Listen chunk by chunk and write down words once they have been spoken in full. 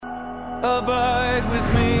Abide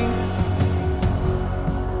with me.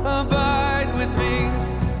 Abide with me.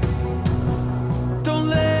 Don't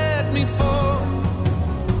let me fall.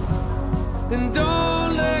 And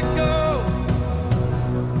don't let go.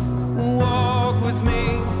 Walk with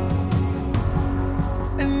me.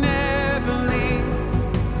 And never leave.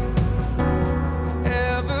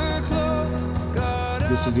 Ever close. God,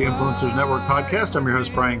 This is the Influencers Network podcast. I'm your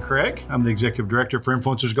host, Brian Craig. I'm the Executive Director for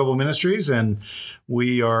Influencers Global Ministries, and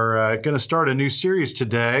we are going to start a new series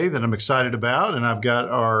today that I'm excited about, and I've got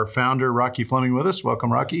our founder, Rocky Fleming, with us.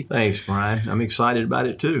 Welcome, Rocky. Thanks, Brian. I'm excited about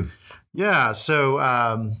it, too. Yeah,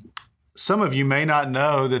 so some of you may not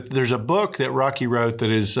know that there's a book that Rocky wrote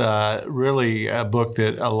that is really a book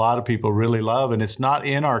that a lot of people really love, and it's not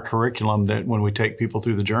in our curriculum that when we take people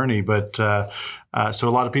through the journey, but so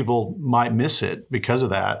a lot of people might miss it because of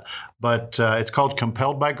that. But it's called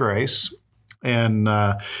Compelled by Grace, and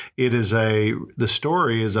the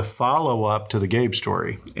story is a follow-up to the Gabe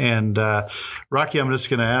story. And Rocky, I'm just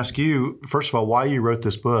going to ask you, first of all, why you wrote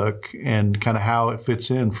this book and kind of how it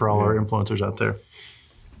fits in for all our influencers out there.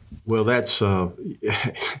 Well, that's not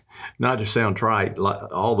to sound trite.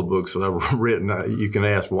 Like all the books that I've written, you can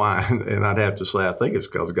ask why, and I'd have to say I think it's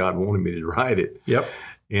because God wanted me to write it. Yep.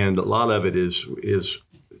 And a lot of it is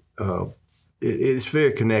it's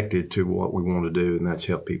very connected to what we want to do, and that's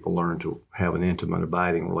help people learn to have an intimate,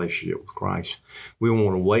 abiding relationship with Christ. We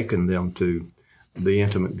want to awaken them to the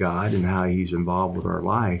intimate God and how He's involved with our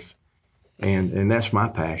life, and that's my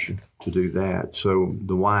passion to do that. So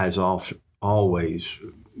the why is always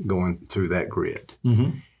going through that grid.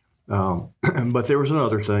 Mm-hmm. But there was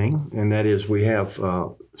another thing, and that is we have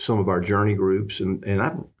some of our journey groups, and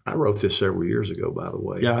I wrote this several years ago, by the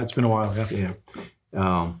way. Yeah, it's been a while. Yeah.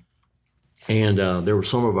 And there were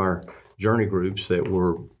some of our journey groups that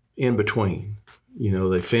were in between. You know,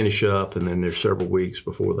 they finish up, and then there's several weeks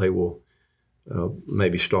before they will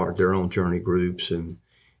maybe start their own journey groups, and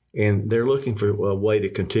they're looking for a way to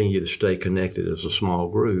continue to stay connected as a small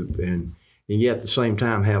group, and yet at the same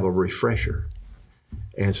time have a refresher.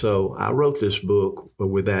 And so I wrote this book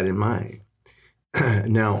with that in mind.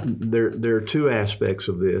 Now, there are two aspects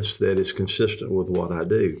of this that is consistent with what I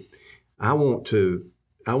do. I want to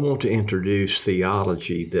introduce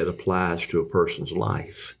theology that applies to a person's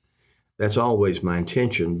life. That's always my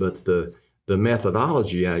intention, but the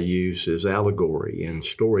methodology I use is allegory and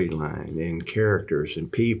storyline and characters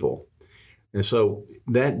and people. And so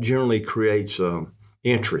that generally creates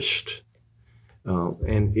interest.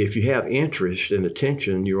 And if you have interest and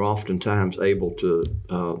attention, you're oftentimes able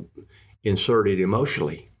to insert it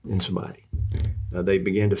emotionally in somebody. They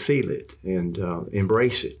begin to feel it and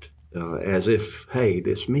embrace it as if, hey,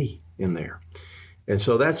 that's me in there. And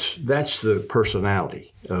so that's the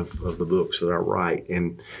personality of the books that I write.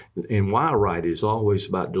 And why I write is always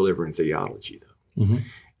about delivering theology, though. Mm-hmm.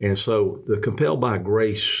 And so the Compelled by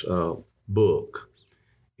Grace book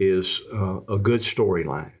is a good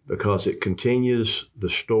storyline because it continues the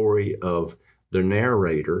story of the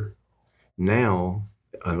narrator, now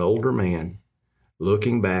an older man,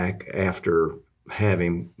 looking back after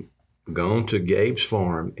having gone to Gabe's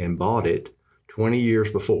farm and bought it 20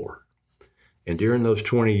 years before. And during those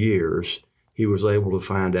 20 years, he was able to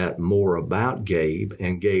find out more about Gabe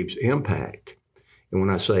and Gabe's impact. And when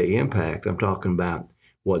I say impact, I'm talking about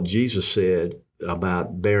what Jesus said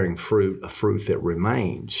about bearing fruit, a fruit that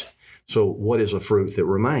remains. So what is a fruit that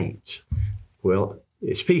remains? Well,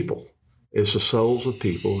 it's people. It's the souls of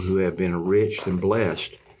people who have been enriched and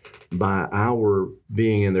blessed by our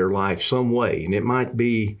being in their life some way. And it might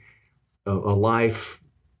be a life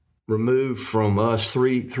removed from us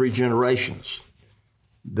three generations,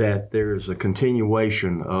 that there's a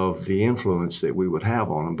continuation of the influence that we would have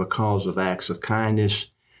on them because of acts of kindness,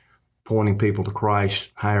 pointing people to Christ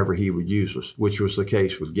however He would use us, which was the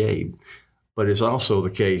case with Gabe. But it's also the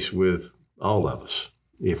case with all of us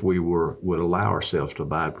if we would allow ourselves to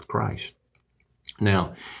abide with Christ.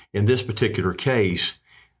 Now, in this particular case,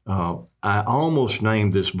 I almost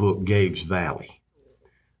named this book Gabe's Valley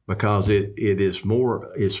because it's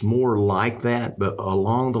more like that, but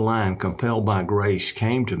along the line, Compelled by Grace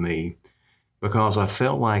came to me because I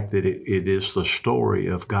felt like that it is the story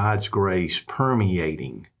of God's grace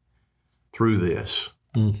permeating through this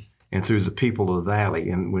and through the people of the valley.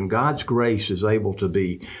 And when God's grace is able to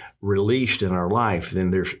be released in our life,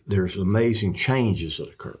 then there's amazing changes that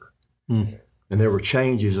occur. And there were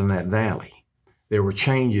changes in that valley. There were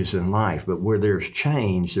changes in life, but where there's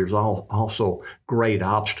change, there's also great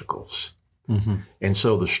obstacles. Mm-hmm. And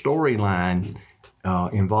so the storyline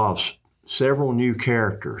involves several new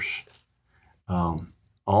characters,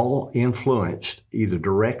 all influenced either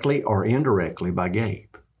directly or indirectly by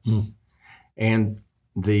Gabe. Mm. and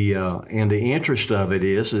the interest of it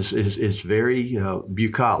is very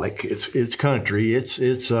bucolic. It's country.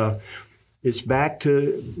 It's back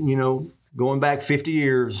to going back 50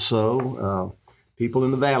 years or so. People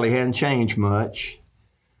in the valley hadn't changed much,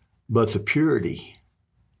 but the purity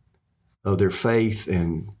of their faith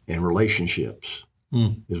and relationships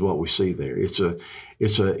is what we see there. It's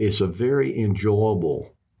a very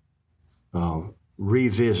enjoyable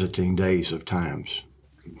revisiting days of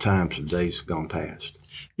days gone past.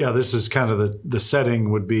 Yeah, this is kind of the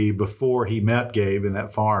setting would be before he met Gabe in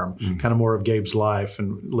that farm, kind of more of Gabe's life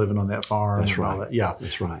and living on that farm. That's and right. All that. Yeah,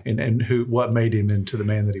 that's right. And what made him into the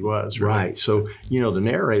man that he was. Really. Right. So the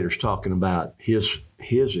narrator's talking about his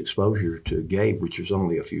exposure to Gabe, which was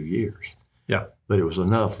only a few years. Yeah. But it was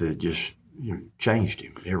enough that it just changed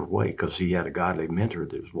him in every way because he had a godly mentor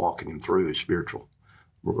that was walking him through his spiritual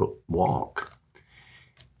walk.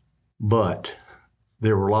 But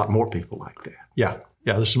there were a lot more people like that. Yeah.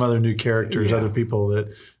 Yeah, there's some other new characters, other people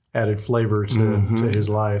that added flavor to his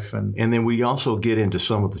life. And then we also get into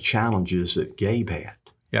some of the challenges that Gabe had.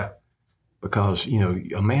 Yeah. Because,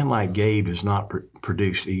 a man like Gabe is not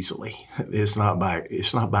produced easily. It's not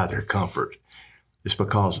by their comfort. It's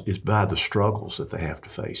by the struggles that they have to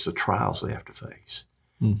face, the trials they have to face.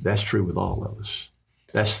 That's true with all of us.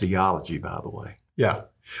 That's theology, by the way. Yeah.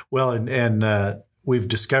 Well, and we've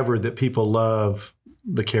discovered that people love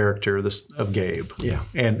the character of Gabe. Yeah.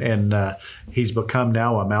 And he's become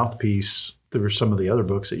now a mouthpiece through some of the other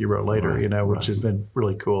books that you wrote later, which has been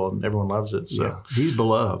really cool, and everyone loves it. So. Yeah. He's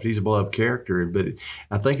beloved. He's a beloved character, but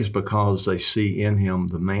I think it's because they see in him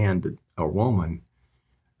the man or woman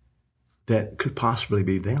that could possibly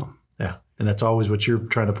be them. Yeah. And that's always what you're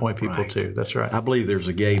trying to point people to. That's right. I believe there's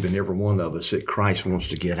a Gabe in every one of us that Christ wants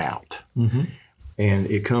to get out. Mm-hmm. And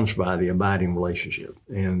it comes by the abiding relationship.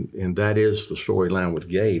 And that is the storyline with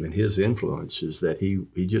Gabe. And his influence is that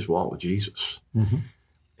he just walked with Jesus. Mm-hmm.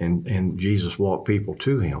 And Jesus walked people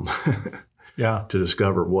to him to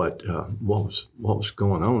discover what was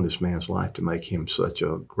going on in this man's life to make him such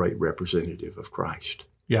a great representative of Christ.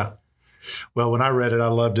 Yeah. Well, when I read it, I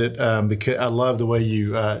loved it because I love the way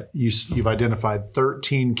you've identified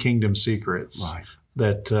 13 kingdom secrets. Right.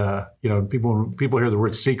 That when people hear the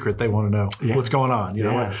word secret, they want to know what's going on.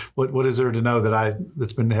 What is there to know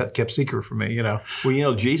that's been kept secret from me?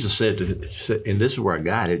 Well, Jesus said and this is where I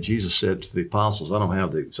got it. Jesus said to the apostles, I don't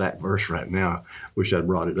have the exact verse right now. Wish I'd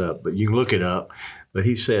brought it up, but you can look it up. But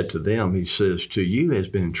he said to them, he says, "To you has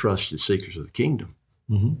been entrusted secrets of the kingdom."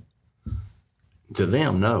 Mm-hmm. To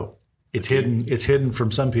them, no. It's hidden. It's hidden from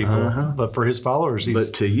some people, but for his followers,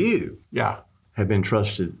 but to you, have been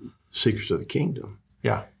trusted secrets of the kingdom.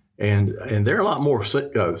 Yeah. And there are a lot more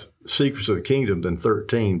secrets of the kingdom than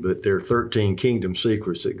 13, but there are 13 kingdom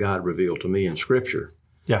secrets that God revealed to me in Scripture.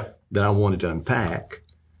 Yeah. That I wanted to unpack.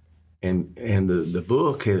 And the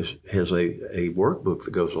book has a workbook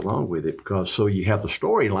that goes along with it because so you have the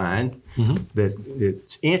storyline that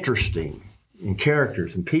it's interesting in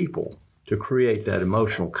characters and people to create that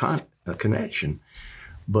emotional connection.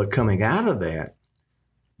 But coming out of that,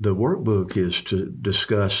 the workbook is to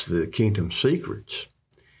discuss the kingdom secrets.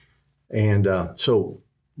 And so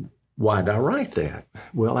why did I write that?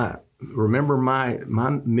 Well, I remember my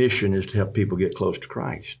mission is to help people get close to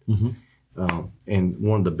Christ. Mm-hmm. And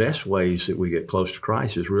one of the best ways that we get close to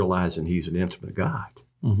Christ is realizing he's an intimate God,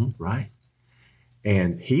 right?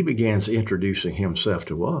 And he begins introducing himself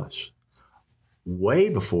to us way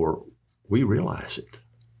before we realize it.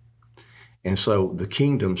 And so the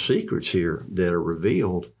kingdom secrets here that are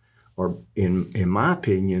revealed are, in my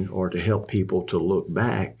opinion, are to help people to look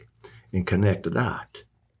back and connect a dot.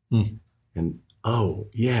 And,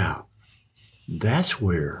 that's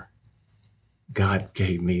where God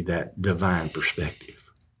gave me that divine perspective.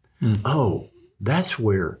 Oh, that's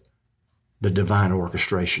where the divine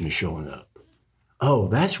orchestration is showing up. Oh,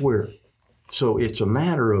 that's where. So it's a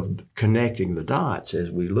matter of connecting the dots as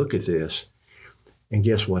we look at this. And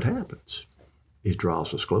guess what happens? It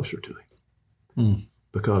draws us closer to him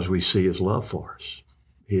because we see his love for us,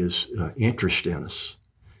 his interest in us,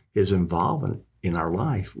 his involvement in our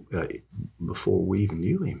life before we even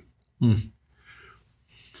knew him.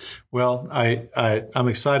 Well, I'm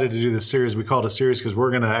excited to do this series. We call it a series because we're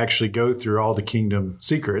going to actually go through all the kingdom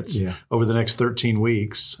secrets over the next 13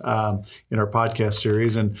 weeks in our podcast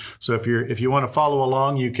series. And so if you want to follow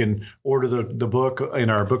along, you can order the book in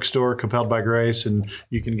our bookstore, Compelled by Grace, and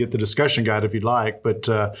you can get the discussion guide if you'd like. But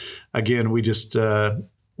again, we just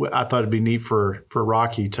I thought it'd be neat for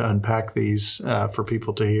Rocky to unpack these for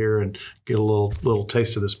people to hear and get a little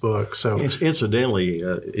taste of this book. So, incidentally,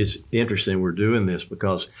 it's interesting we're doing this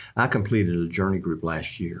because I completed a journey group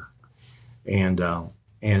last year, we're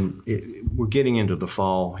getting into the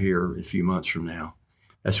fall here a few months from now.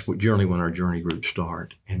 That's generally when our journey groups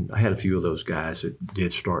start. And I had a few of those guys that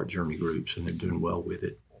did start journey groups, and they're doing well with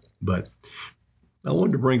it. But I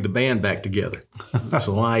wanted to bring the band back together.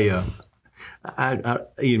 So I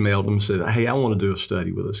emailed them and said, hey, I want to do a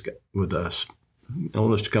study with us. I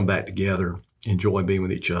want us to come back together, enjoy being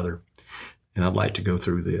with each other, and I'd like to go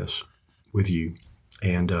through this with you.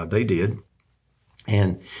 And they did.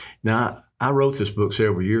 And now I wrote this book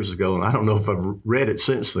several years ago, and I don't know if I've read it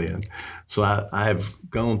since then. So I've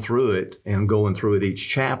gone through it and going through it each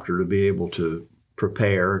chapter to be able to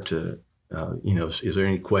prepare to, is there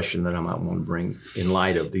any question that I might want to bring in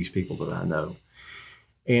light of these people that I know?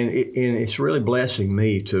 And it's really blessing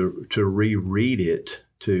me to reread it,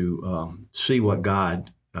 to see what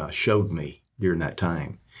God showed me during that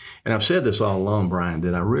time. And I've said this all along, Brian,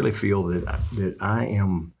 that I really feel that I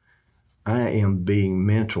am being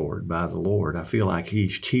mentored by the Lord. I feel like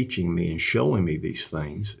He's teaching me and showing me these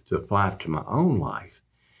things to apply to my own life.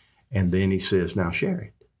 And then He says, now share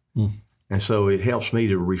it. Mm. And so it helps me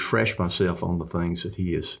to refresh myself on the things that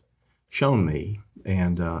He has shown me.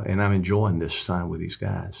 And I'm enjoying this time with these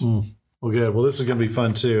guys. Mm. Well, good. Well, this is going to be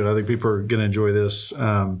fun too, and I think people are going to enjoy this.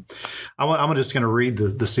 I'm just going to read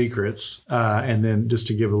the secrets, and then just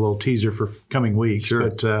to give a little teaser for coming weeks.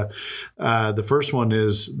 Sure. But the first one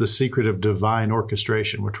is the secret of divine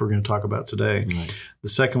orchestration, which we're going to talk about today. Right. The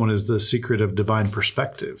second one is the secret of divine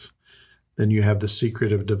perspective. Then you have the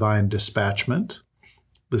secret of divine dispatchment,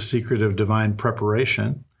 the secret of divine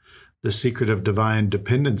preparation, the secret of divine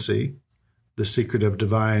dependency, the secret of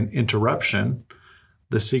divine interruption,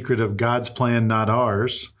 the secret of God's plan, not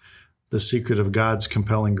ours, the secret of God's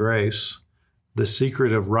compelling grace, the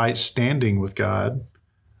secret of right standing with God,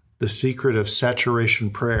 the secret of saturation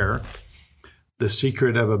prayer, the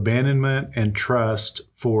secret of abandonment and trust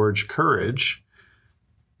forge courage,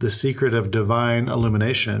 the secret of divine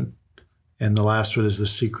illumination, and the last one is the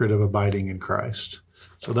secret of abiding in Christ.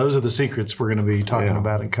 So those are the secrets we're going to be talking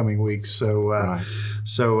about in coming weeks. So,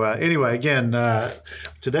 anyway, again,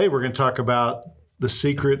 today we're going to talk about the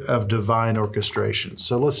secret of divine orchestration.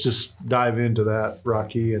 So let's just dive into that,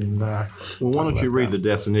 Rocky. And why don't you read the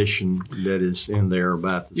definition that is in there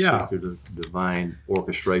about the secret of divine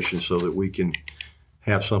orchestration, so that we can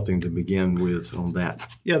have something to begin with on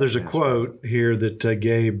that. Yeah, there's a quote here that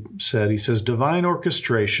Gabe said. He says, divine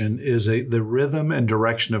orchestration is the rhythm and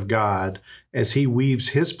direction of God as He weaves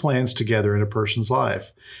His plans together in a person's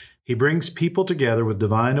life. He brings people together with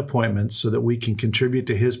divine appointments so that we can contribute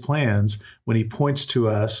to His plans when He points to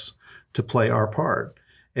us to play our part.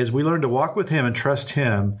 As we learn to walk with Him and trust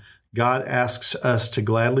Him, God asks us to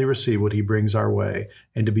gladly receive what He brings our way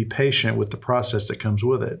and to be patient with the process that comes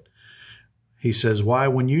with it. He says, why,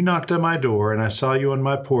 when you knocked on my door and I saw you on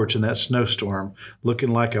my porch in that snowstorm, looking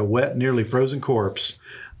like a wet, nearly frozen corpse,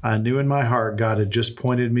 I knew in my heart God had just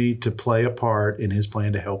pointed me to play a part in His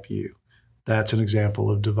plan to help you. That's an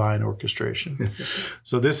example of divine orchestration.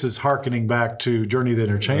 So this is hearkening back to Journey of the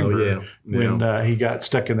Inner Chamber when he got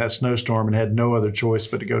stuck in that snowstorm and had no other choice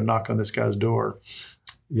but to go knock on this guy's door.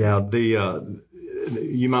 Yeah,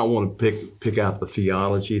 you might want to pick out the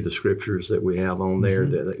theology, the scriptures that we have on there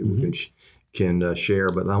that we can share.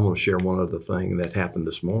 But I want to share one other thing that happened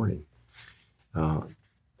this morning. I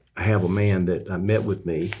have a man that I met with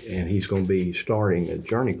me, and he's going to be starting a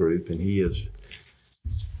journey group, and he is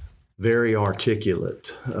very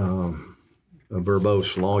articulate, a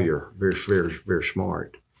verbose lawyer, very, very, very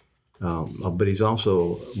smart. But he's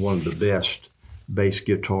also one of the best bass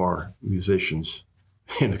guitar musicians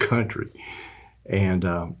in the country, and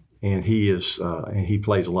he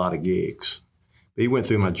plays a lot of gigs. He went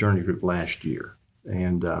through my journey group last year,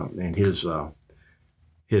 and his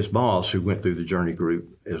boss, who went through the journey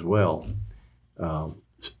group as well,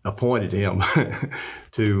 appointed him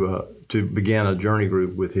to begin a journey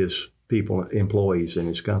group with his employees in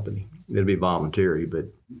his company. It'll be voluntary, but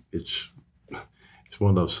it's one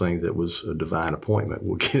of those things that was a divine appointment.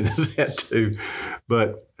 We'll get into that too.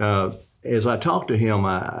 But as I talked to him,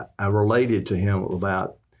 I related to him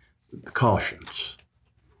about the cautions,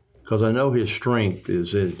 because I know his strength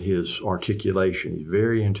is in his articulation. He's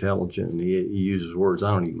very intelligent, and he uses words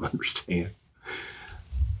I don't even understand.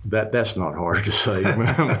 That's not hard to say.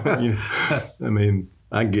 I mean,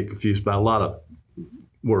 I get confused by a lot of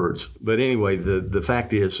words. But anyway, the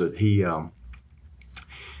fact is that he,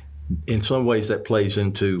 in some ways, that plays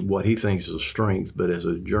into what he thinks is a strength. But as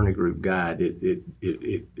a journey group guide,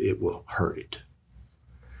 it will hurt it.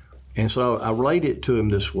 And so I related it to him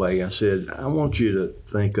this way. I said, I want you to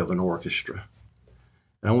think of an orchestra.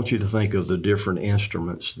 And I want you to think of the different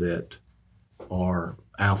instruments that are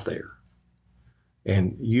out there.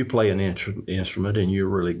 And you play an instrument and you're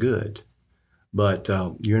really good, but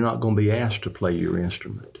you're not going to be asked to play your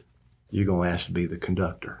instrument. You're going to ask to be the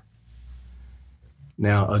conductor.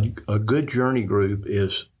 Now, a good journey group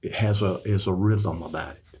is a rhythm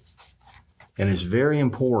about it. And it's very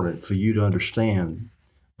important for you to understand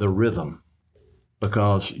the rhythm,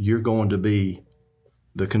 because you're going to be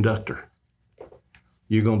the conductor.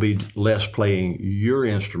 You're going to be less playing your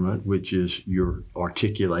instrument, which is your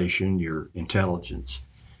articulation, your intelligence,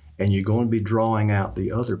 and you're going to be drawing out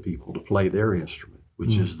the other people to play their instrument,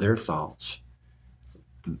 which is their thoughts,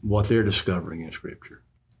 what they're discovering in Scripture.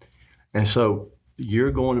 And so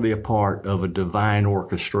you're going to be a part of a divine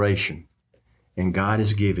orchestration, and God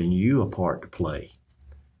has given you a part to play,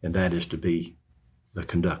 and that is to be the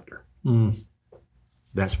conductor.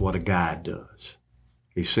 That's what a guide does.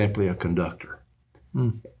 He's simply a conductor.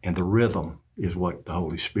 And the rhythm is what the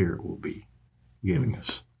Holy Spirit will be giving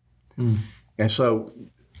us. And so,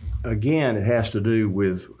 again, it has to do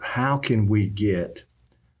with how can we get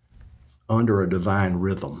under a divine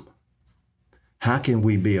rhythm? How can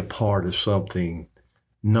we be a part of something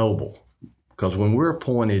noble? Because when we're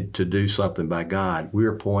appointed to do something by God,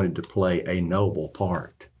 we're appointed to play a noble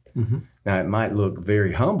part. Now, it might look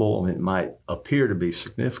very humble and it might appear to be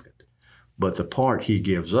significant, but the part He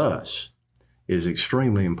gives us is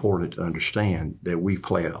extremely important to understand, that we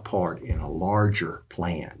play a part in a larger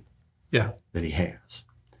plan that He has.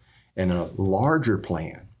 And a larger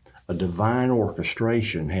plan, a divine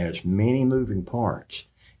orchestration, has many moving parts.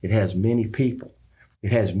 It has many people.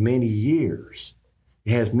 It has many years.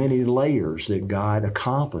 It has many layers that God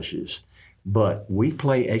accomplishes. But we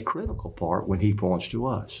play a critical part when He points to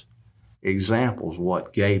us. Examples,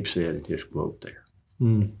 what Gabe said in his quote there.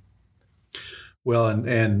 Well,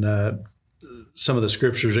 and some of the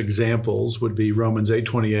Scripture's examples would be Romans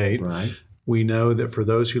 8:28. Right. We know that for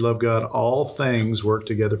those who love God, all things work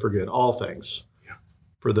together for good. All things. Yeah.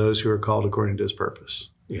 For those who are called according to His purpose.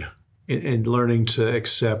 Yeah. And learning to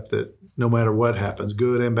accept that no matter what happens,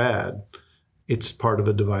 good and bad, it's part of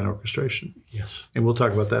a divine orchestration. Yes. And we'll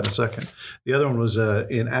talk about that in a second. The other one was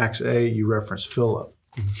in Acts 8, you referenced Philip,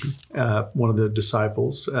 one of the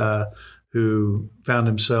disciples who found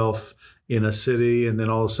himself in a city, and then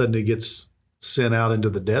all of a sudden he gets sent out into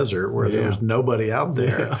the desert where there was nobody out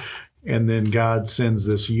there. Yeah. And then God sends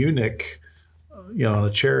this eunuch, on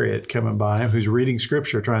a chariot coming by him, who's reading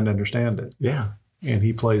Scripture, trying to understand it. Yeah. And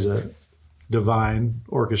he plays a divine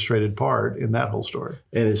orchestrated part in that whole story.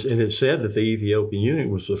 And it's said that the Ethiopian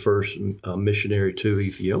eunuch was the first missionary to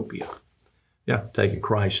Ethiopia. Yeah. Taking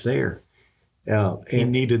Christ there. He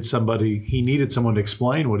needed someone to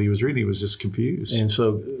explain what he was reading. He was just confused. And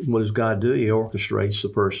so what does God do? He orchestrates the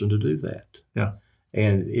person to do that. Yeah.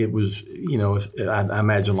 And it was, I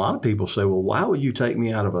imagine a lot of people say, well, why would you take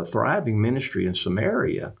me out of a thriving ministry in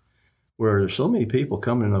Samaria where there's so many people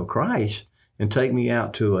coming to know Christ and take me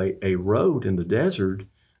out to a road in the desert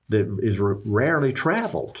that is rarely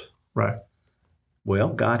traveled? Right. Well,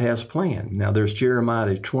 God has a plan. Now, there's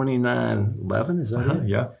Jeremiah 29:11. Is that it?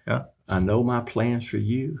 Yeah. Yeah. I know my plans for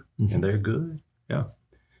you, and they're good. Yeah.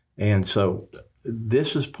 And so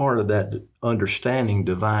this is part of that understanding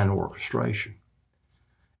divine orchestration,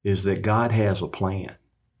 is that God has a plan.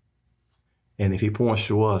 And if He points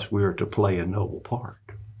to us, we are to play a noble part.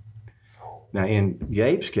 Now, in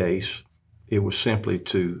Gabe's case, it was simply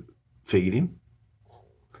to feed him,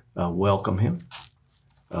 welcome him,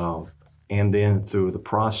 and then through the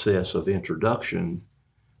process of introduction,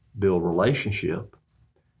 build relationship,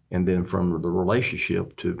 and then from the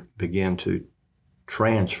relationship to begin to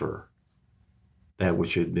transfer that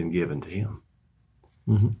which had been given to him.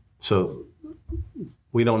 So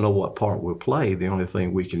we don't know what part we'll play. The only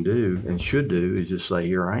thing we can do and should do is just say,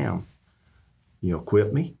 here I am.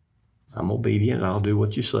 Equip me. I'm obedient. I'll do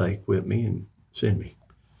what you say. Equip me and send me.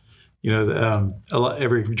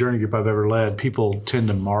 Every journey group I've ever led, people tend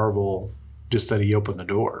to marvel just that he opened the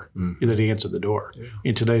door, that he answered the door. Yeah.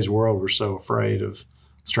 In today's world, we're so afraid of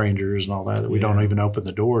strangers and all that we don't even open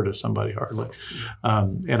the door to somebody hardly.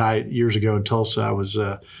 And I, years ago in Tulsa,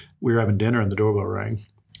 we were having dinner and the doorbell rang.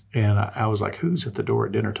 And I was like, who's at the door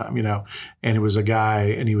at dinner time, And it was a guy,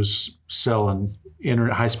 and he was selling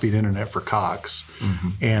high-speed internet for Cox.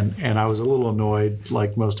 And I was a little annoyed,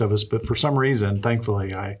 like most of us, but for some reason,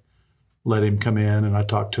 thankfully, I let him come in and I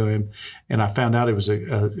talked to him. And I found out he was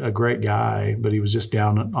a great guy, but he was just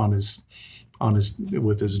down on his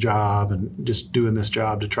with his job and just doing this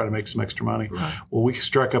job to try to make some extra money. Right. Well, we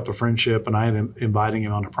struck up a friendship, and I had inviting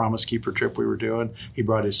him on a Promise Keeper trip we were doing. He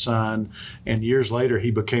brought his son, and years later,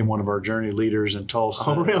 he became one of our journey leaders in Tulsa.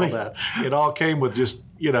 Oh, really? And all that. It all came with just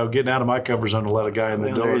getting out of my comfort zone to let a guy in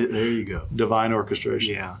the door. There you go. Divine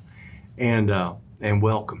orchestration. Yeah, and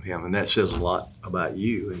welcome him, and that says a lot about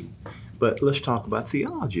you. But let's talk about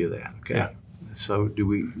theology of that. Okay. Yeah. So,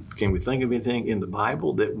 can we think of anything in the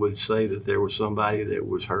Bible that would say that there was somebody that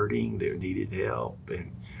was hurting, that needed help,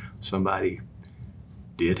 and somebody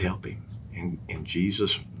did help him, and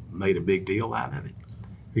Jesus made a big deal out of it?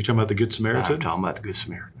 You talking about the Good Samaritan? I'm talking about the Good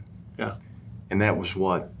Samaritan. Yeah. And that was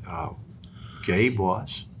what Gabe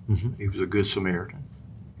was. Mm-hmm. He was a Good Samaritan.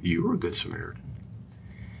 You were a Good Samaritan.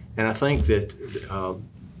 And I think that,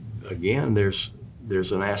 again, there's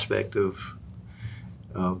an aspect of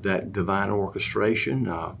that divine orchestration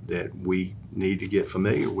that we need to get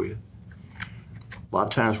familiar with. A lot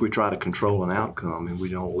of times we try to control an outcome and we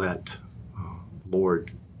don't let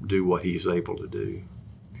Lord do what He's able to do.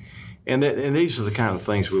 And these are the kind of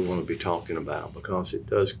things we want to be talking about, because it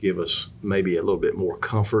does give us maybe a little bit more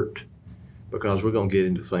comfort, because we're going to get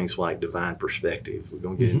into things like divine perspective. We're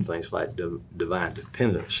going to get into things like divine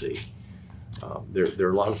dependency. There are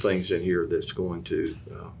a lot of things in here that's going to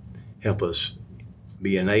help us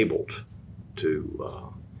be enabled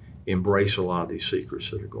to embrace a lot of these secrets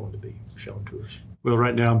that are going to be shown to us. Well,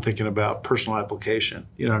 right now I'm thinking about personal application,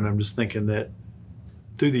 and I'm just thinking that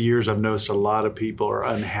through the years I've noticed a lot of people are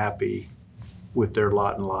unhappy with their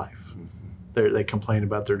lot in life. They complain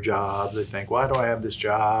about their job. They think, why do I have this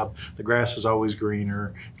job? The grass is always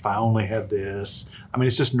greener. If I only had this. I mean,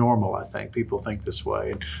 it's just normal, I think. People think this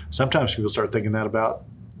way. And sometimes people start thinking that about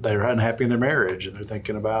they're unhappy in their marriage, and they're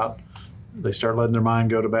thinking about they start letting their mind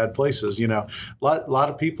go to bad places. A lot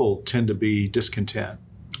of people tend to be discontent.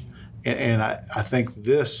 And I think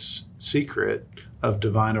this secret of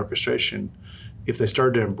divine orchestration, if they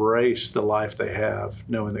start to embrace the life they have,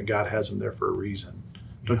 knowing that God has them there for a reason,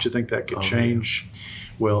 don't you think that could change? Yeah.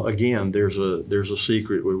 Well, again, there's a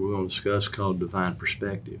secret we're going to discuss called divine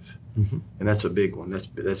perspective, and that's a big one.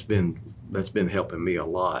 That's been helping me a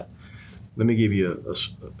lot. Let me give you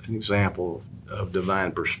an example of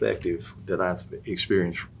divine perspective that I've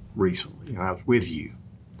experienced recently. I was with you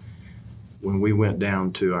when we went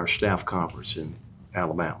down to our staff conference in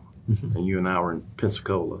Alabama, and you and I were in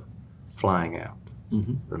Pensacola flying out.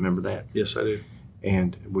 Remember that? Yes, I do.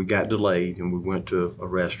 And we got delayed, and we went to a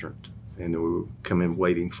restaurant, and we were coming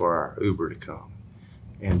waiting for our Uber to come.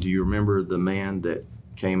 And do you remember the man that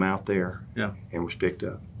came out there and was picked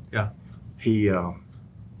up? Yeah. He,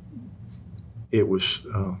 it was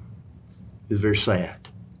very sad.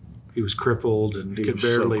 He was crippled and could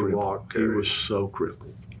barely walk. He was so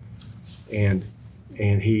crippled. And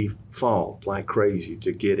he fought like crazy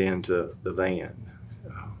to get into the van,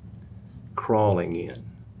 crawling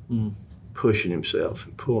in, pushing himself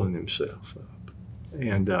and pulling himself up.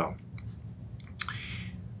 And I've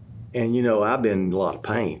been in a lot of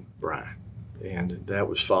pain, Brian, and that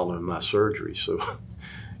was following my surgery. So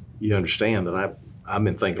you understand that I've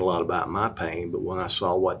been thinking a lot about my pain, but when I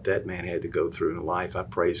saw what that man had to go through in life, I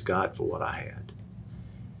praised God for what I had.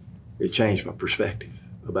 It changed my perspective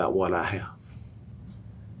about what I have.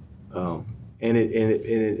 And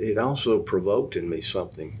it also provoked in me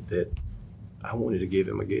something that I wanted to give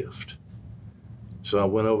him a gift. So I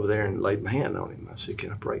went over there and laid my hand on him. I said,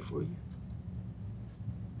 "Can I pray for you?"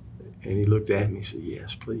 And he looked at me and said,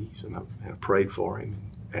 "Yes, please." And I prayed for him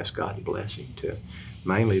and asked God to bless him,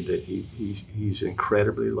 mainly that he's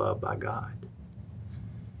incredibly loved by God.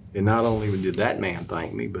 And not only did that man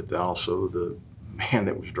thank me, but also the man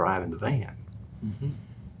that was driving the van.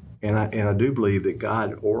 And I do believe that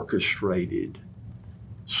God orchestrated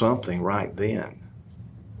something right then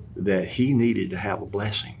that he needed to have a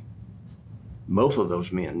blessing. Both of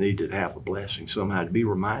those men needed to have a blessing somehow, to be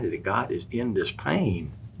reminded that God is in this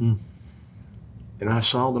pain. And I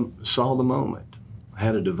saw the moment. I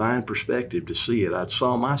had a divine perspective to see it. I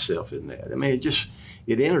saw myself in that. I mean, it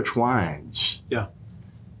intertwines. Yeah.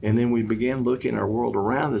 And then we began looking at our world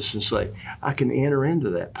around us and say, I can enter into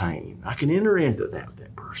that pain. I can enter into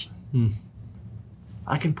that person.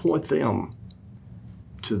 I can point them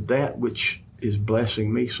to that which is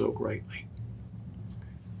blessing me so greatly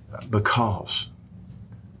because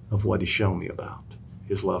of what he's shown me about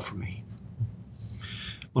his love for me.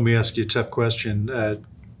 Let me ask you a tough question. Do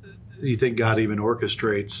you think God even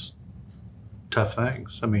orchestrates tough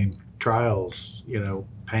things? I mean, trials,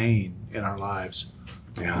 pain in our lives.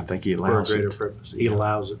 Yeah, I think he allows for a greater it. purpose. He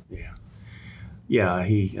allows it. Yeah. Yeah,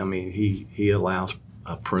 he allows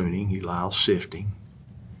pruning. He allows sifting.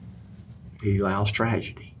 He allows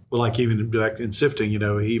tragedy. Well, like even back in sifting, he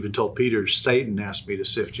even told Peter, Satan asked me to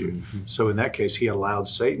sift you. Mm-hmm. So in that case, he allowed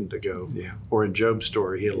Satan to go. Yeah. Or in Job's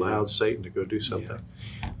story, he allowed Satan to go do something.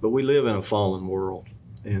 But we live in a fallen world.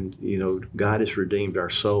 And, God has redeemed our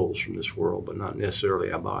souls from this world, but not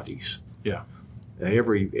necessarily our bodies. Yeah.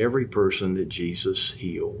 Every person that Jesus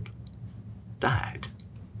healed died.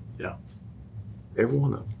 Yeah. Every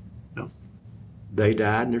one of them. Yeah. They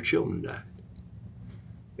died and their children died.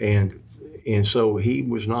 And so he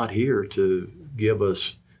was not here to give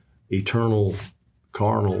us eternal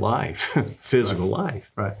carnal life, physical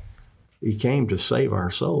life. Right. He came to save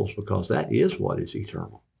our souls because that is what is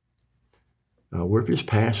eternal. We're just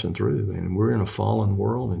passing through, and we're in a fallen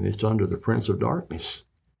world, and it's under the prince of darkness.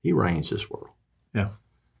 He reigns this world. Yeah.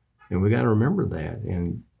 And we got to remember that.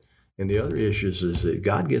 And the other issues is that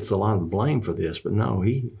God gets a lot of blame for this, but no,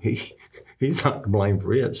 he's not to blame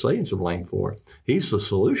for it. Satan's to blame for it. He's the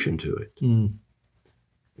solution to it. Mm.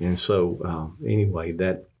 And so, anyway,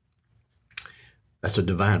 that's a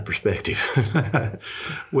divine perspective.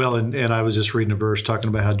 Well, and I was just reading a verse talking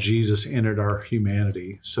about how Jesus entered our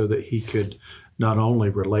humanity so that he could not only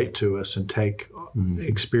relate to us and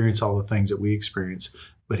experience all the things that we experience,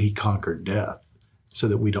 but he conquered death so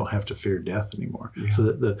that we don't have to fear death anymore. Yeah. So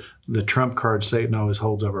that the trump card Satan always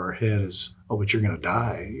holds over our head is, oh, but you're going to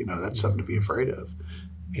die. That's something to be afraid of.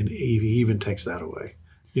 And he even takes that away.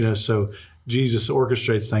 So Jesus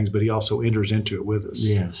orchestrates things, but he also enters into it with us.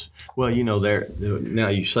 Yes. Well, now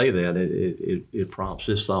you say that, it prompts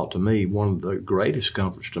this thought to me. One of the greatest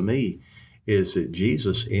comforts to me is that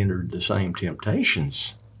Jesus entered the same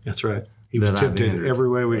temptations. That's right. He was tempted every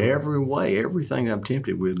way we were. Every way, everything I'm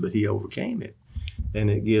tempted with, but he overcame it. And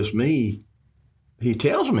it gives me, he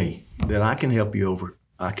tells me that I can help you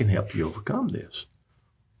overcome this.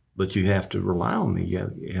 But you have to rely on me.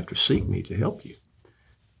 You have to seek me to help you.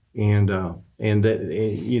 And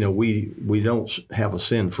that, we don't have a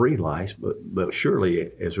sin-free life, but surely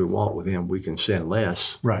as we walk with him, we can sin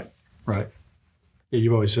less. Right. Yeah,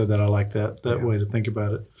 you've always said that. I like that way to think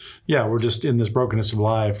about it. Yeah, we're just in this brokenness of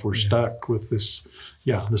life. We're stuck with this,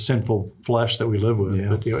 the sinful flesh that we live with. Yeah.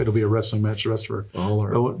 But it'll be a wrestling match the rest of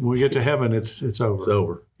our. But when we get to heaven, it's over. It's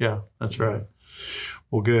over. Yeah, that's right.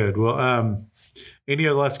 Well, good. Well, any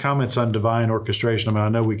other last comments on divine orchestration? I mean, I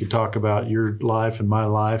know we could talk about your life and my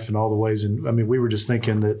life and all the ways. And I mean, we were just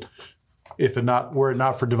thinking that were it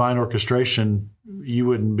not for divine orchestration, you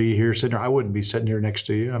wouldn't be here sitting here. I wouldn't be sitting here next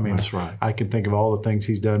to you. I mean, that's right. I can think of all the things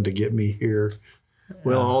he's done to get me here.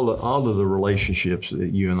 Well, all of the relationships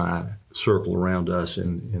that you and I circle around us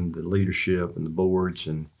in the leadership and the boards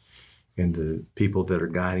and the people that are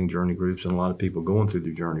guiding journey groups, and a lot of people going through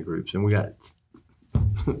the journey groups. And we got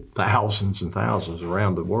thousands and thousands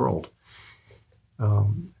around the world.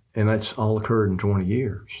 And that's all occurred in 20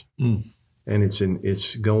 years. Mm. And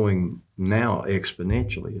it's going now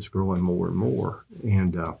exponentially. It's growing more and more.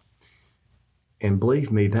 And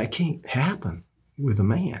believe me, that can't happen with a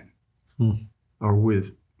man or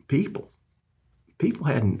with people. People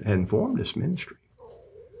hadn't formed this ministry.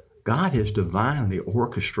 God has divinely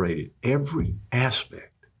orchestrated every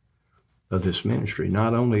aspect of this ministry,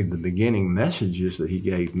 not only the beginning messages that he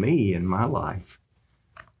gave me in my life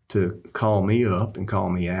to call me up and call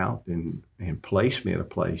me out and place me in a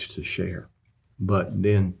place to share, but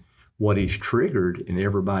then what he's triggered in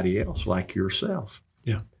everybody else, like yourself.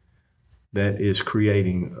 Yeah. That is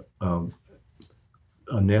creating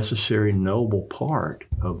a necessary, noble part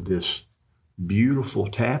of this beautiful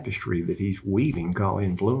tapestry that he's weaving called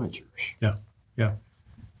influencers. Yeah, yeah.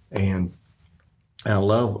 And I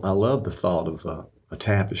love the thought of a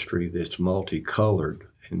tapestry that's multicolored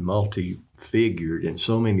and multi-figured and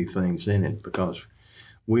so many things in it, because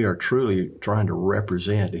we are truly trying to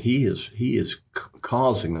represent. He is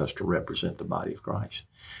causing us to represent the body of Christ.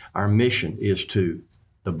 Our mission is to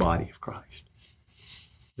the body of Christ.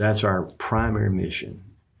 That's our primary mission.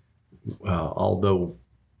 Although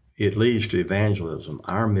it leads to evangelism,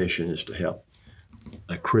 our mission is to help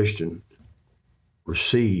a Christian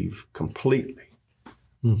receive completely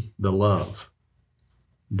the love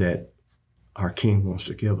that our King wants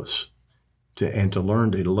to give us, and to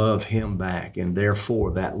learn to love him back. And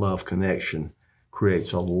therefore, that love connection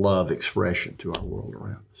creates a love expression to our world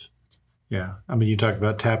around us. Yeah. I mean, you talked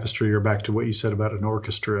about tapestry, or back to what you said about an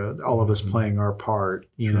orchestra, all of us playing our part,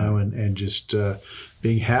 you know, and just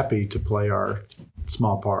being happy to play our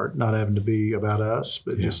small part, not having to be about us,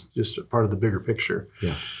 but just a part of the bigger picture.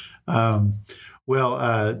 Yeah. Well,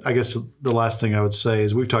 I guess the last thing I would say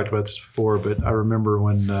is, we've talked about this before, but I remember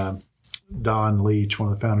when Don Leach,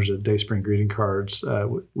 one of the founders of Dayspring Greeting Cards,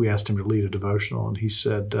 we asked him to lead a devotional, and he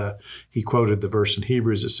said, he quoted the verse in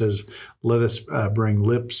Hebrews that says, "Let us bring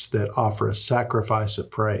lips that offer a sacrifice of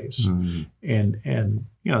praise." And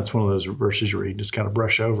it's one of those verses you read and just kind of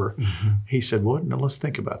brush over. He said, "Well, now let's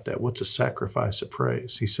think about that. What's a sacrifice of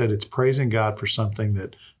praise?" He said, "It's praising God for something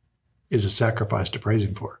that is a sacrifice to praise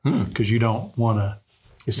Him for, because you don't want to.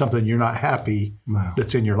 It's something you're not happy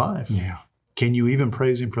that's in your life." Yeah. Can you even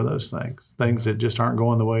praise Him for those things that just aren't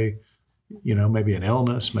going the way, maybe an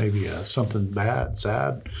illness, maybe something bad,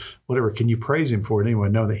 sad, whatever? Can you praise Him for it anyway?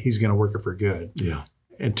 Know that He's going to work it for good. Yeah.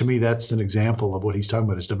 And to me, that's an example of what he's talking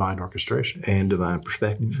about is divine orchestration. And divine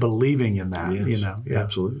perspective. Believing in that, Yes, Yeah.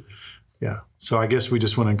 Absolutely. Yeah. So I guess we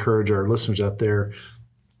just want to encourage our listeners out there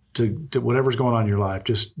to whatever's going on in your life,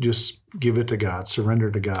 just give it to God,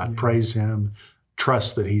 surrender to God, praise Him,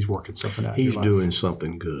 trust that He's working something out. He's doing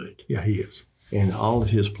something good. Yeah, He is. And all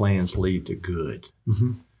of His plans lead to good.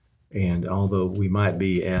 And although we might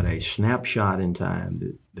be at a snapshot in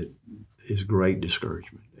time that is great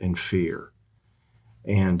discouragement and fear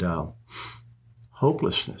and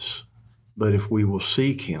hopelessness, but if we will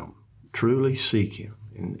seek Him, truly seek Him,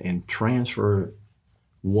 and transfer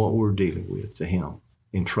what we're dealing with to Him,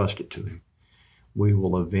 entrust it to Him, we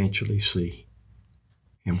will eventually see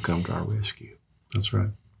Him come to our rescue. That's right.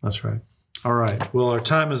 That's right. All right. Well, our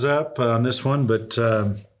time is up on this one, but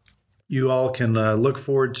you all can look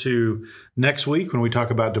forward to next week when we talk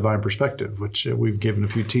about divine perspective, which we've given a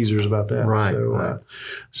few teasers about that. Right.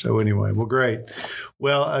 So anyway, well, great.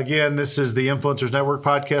 Well, again, this is the Influencers Network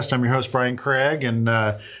podcast. I'm your host, Brian Craig, and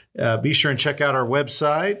be sure and check out our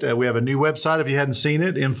website. We have a new website if you hadn't seen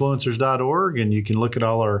it, influencers.org, and you can look at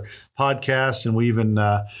all our podcasts, and we even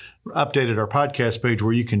updated our podcast page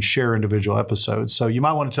where you can share individual episodes. So you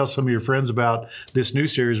might want to tell some of your friends about this new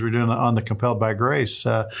series we're doing on the Compelled by Grace.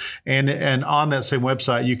 And on that same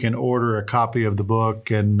website, you can order a copy of the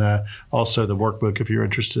book and also the workbook if you're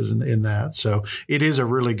interested in that. So it is a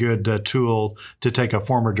really good tool to take a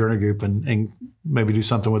former journey group and maybe do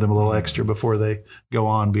something with them a little extra before they go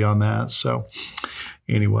on beyond that. So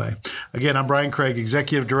anyway, again, I'm Brian Craig,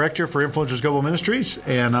 Executive Director for Influencers Global Ministries,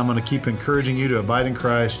 and I'm going to keep encouraging you to abide in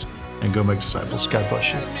Christ and go make disciples. God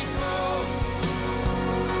bless you.